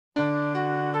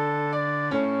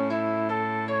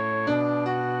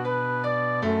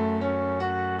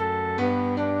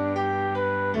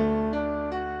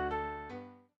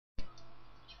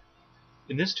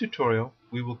In this tutorial,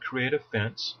 we will create a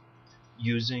fence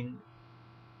using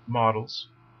models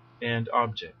and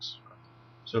objects.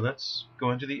 So let's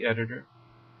go into the editor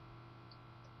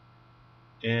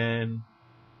and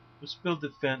let's build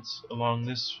the fence along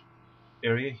this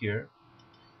area here.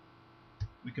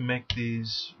 We can make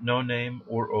these no name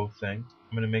or O thing.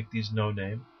 I'm going to make these no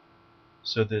name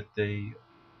so that they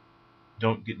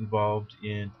don't get involved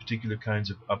in particular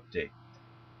kinds of update.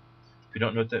 If you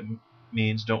don't know what that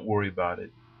means, don't worry about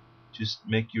it. Just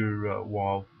make your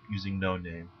wall using no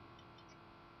name.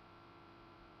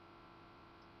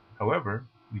 However,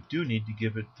 we do need to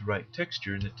give it the right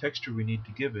texture, and the texture we need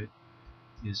to give it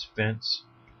is fence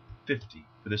 50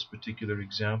 for this particular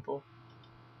example.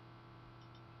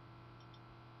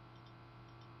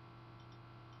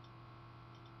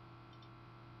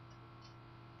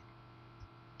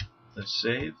 Let's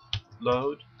save,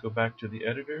 load, go back to the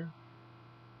editor.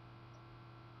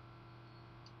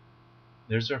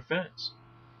 There's our fence.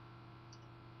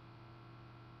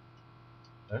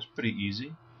 That's pretty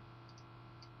easy.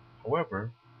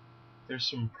 However, there's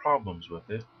some problems with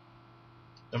it.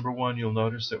 Number one, you'll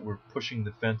notice that we're pushing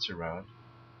the fence around.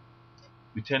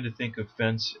 We tend to think of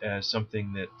fence as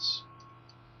something that's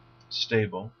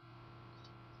stable.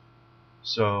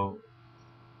 So,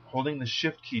 holding the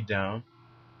shift key down,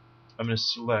 I'm going to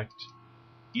select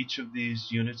each of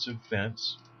these units of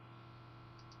fence.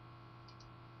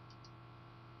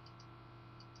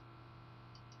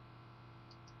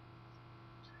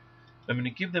 I'm going to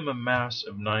give them a mass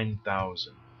of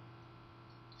 9,000.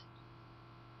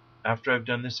 After I've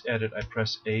done this edit, I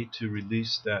press A to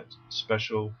release that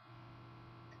special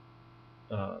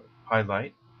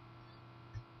highlight.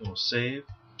 And we'll save,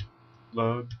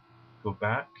 load, go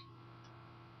back.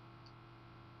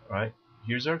 Alright,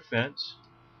 here's our fence.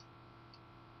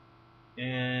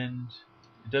 And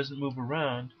it doesn't move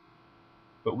around,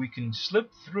 but we can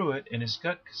slip through it, and it's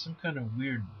got some kind of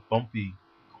weird bumpy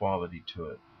quality to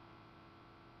it.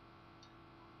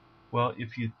 Well,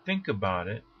 if you think about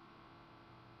it,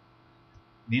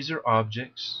 these are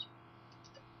objects,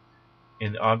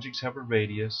 and the objects have a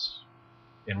radius,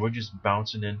 and we're just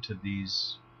bouncing into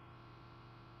these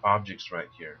objects right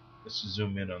here. Let's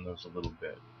zoom in on those a little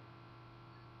bit.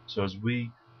 So as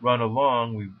we run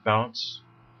along, we bounce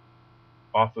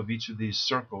off of each of these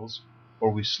circles,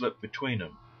 or we slip between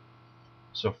them.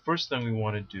 So first thing we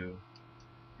want to do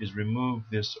is remove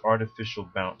this artificial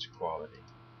bounce quality.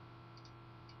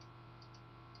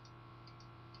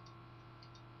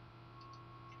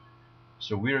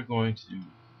 So we are going to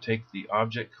take the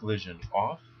object collision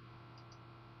off.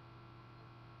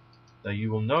 Now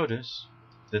you will notice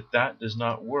that that does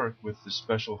not work with the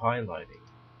special highlighting.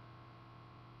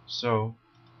 So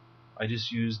I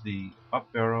just use the up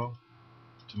arrow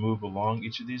to move along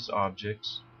each of these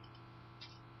objects.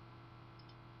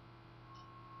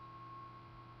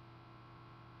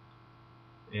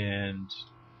 And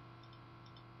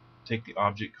take the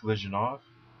object collision off.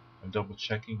 I'm double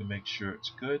checking to make sure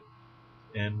it's good,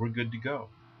 and we're good to go.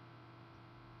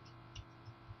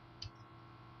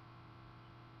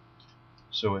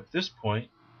 So at this point,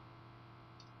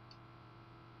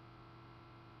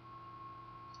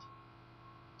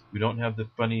 we don't have the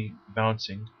funny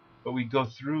bouncing, but we go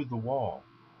through the wall.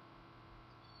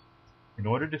 In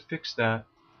order to fix that,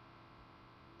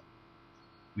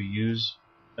 we use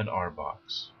an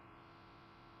rbox.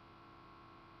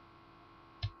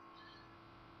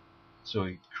 So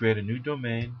we create a new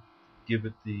domain, give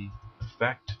it the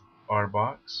effect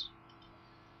rbox.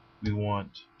 We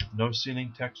want no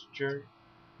ceiling texture,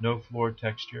 no floor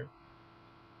texture,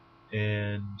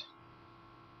 and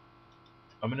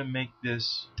I'm going to make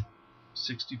this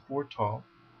 64 tall.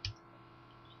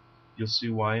 You'll see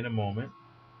why in a moment.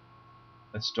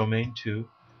 That's domain 2.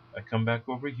 I come back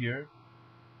over here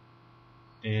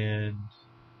and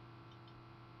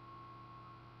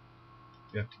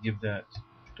we have to give that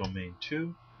domain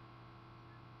 2,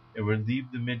 and we'll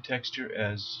leave the mid texture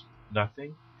as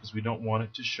nothing because we don't want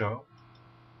it to show.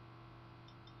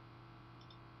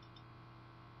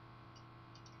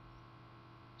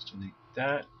 Let's delete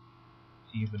that,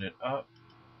 even it up.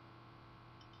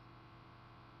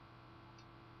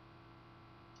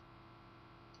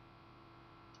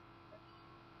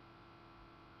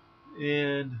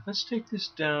 And let's take this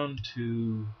down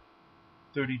to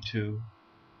 32.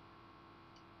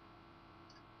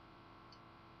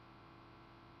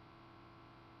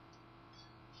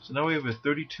 So now we have a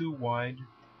 32 wide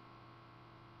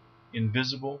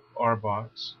invisible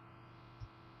rbox.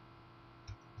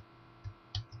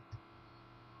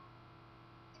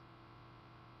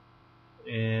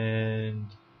 And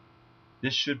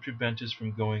this should prevent us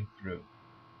from going through,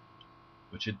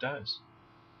 which it does.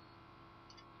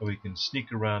 or we can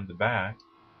sneak around the back.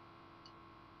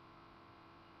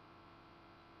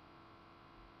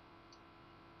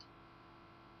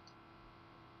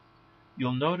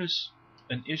 You'll notice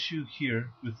an issue here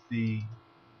with the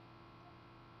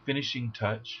finishing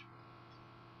touch.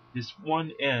 This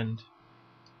one end,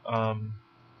 let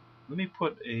me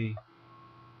put a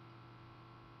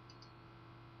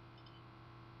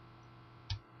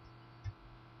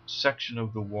section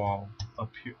of the wall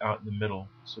up here out in the middle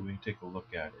so we can take a look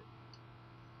at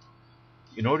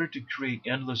it. In order to create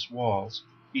endless walls,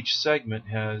 each segment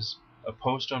has a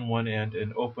post on one end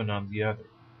and open on the other,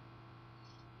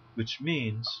 which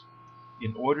means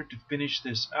in order to finish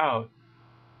this out,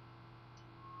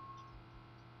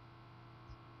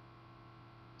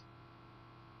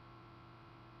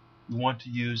 we want to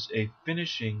use a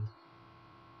finishing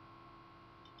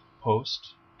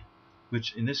post,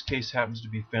 which in this case happens to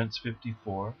be fence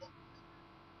 54.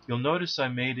 You'll notice I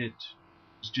made it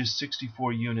just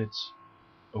 64 units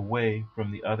away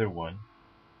from the other one.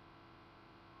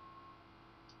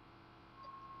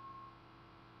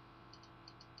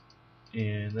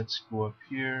 And let's go up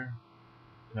here,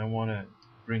 and I want to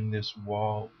bring this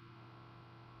wall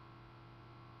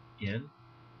in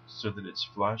so that it's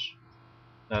flush.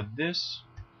 Now this,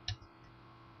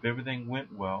 if everything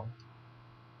went well,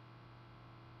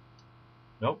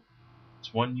 nope,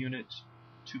 it's 1 unit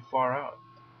too far out.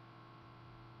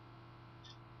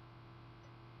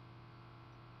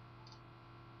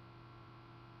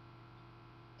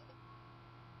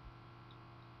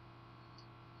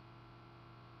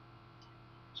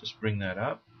 Just bring that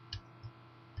up.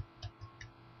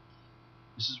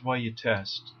 This is why you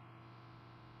test.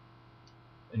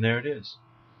 And there it is.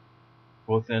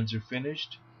 Both ends are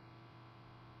finished.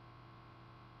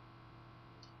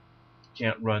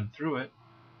 Can't run through it,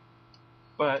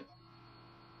 but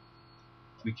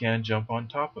we can jump on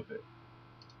top of it.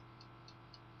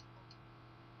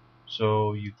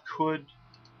 So you could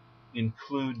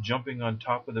include jumping on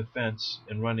top of the fence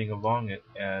and running along it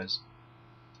as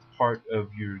part of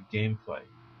your gameplay.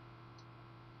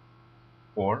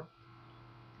 Or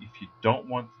if you don't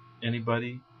want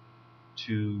anybody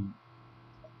to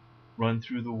run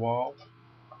through the wall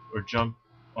or jump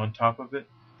on top of it,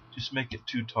 just make it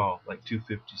too tall, like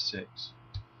 256.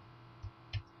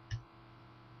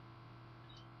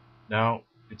 Now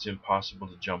it's impossible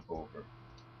to jump over.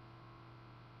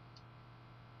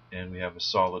 And we have a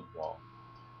solid wall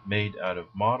made out of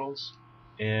models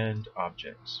and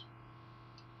objects.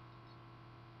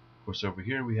 Of course, over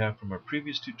here we have from our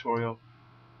previous tutorial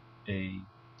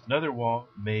another wall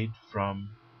made from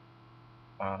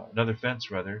another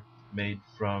fence rather made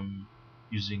from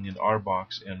using an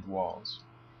rbox and walls.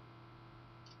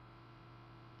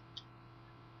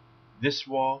 This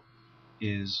wall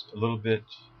is a little bit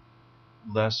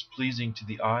less pleasing to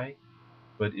the eye,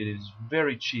 but it is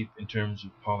very cheap in terms of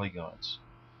polygons.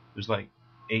 There's like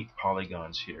 8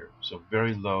 polygons here, so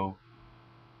very low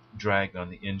drag on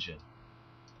the engine.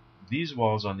 These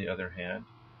walls, on the other hand,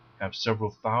 have several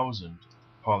thousand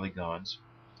polygons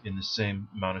in the same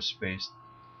amount of space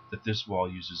that this wall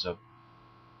uses up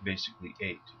basically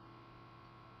 8.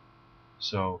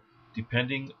 So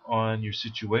depending on your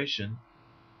situation,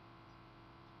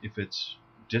 if it's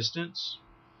distance,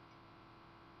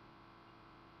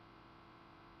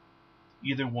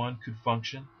 either one could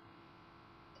function.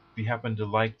 If you happen to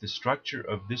like the structure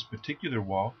of this particular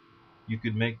wall, you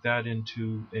could make that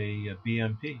into a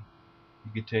BMP.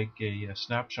 You could take a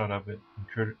snapshot of it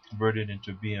and convert it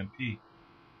into BMP.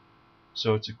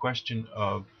 So it's a question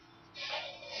of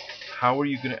how are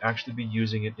you going to actually be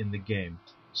using it in the game.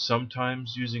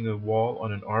 Sometimes using a wall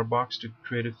on an rbox to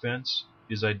create a fence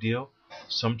is ideal.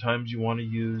 Sometimes you want to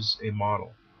use a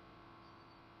model.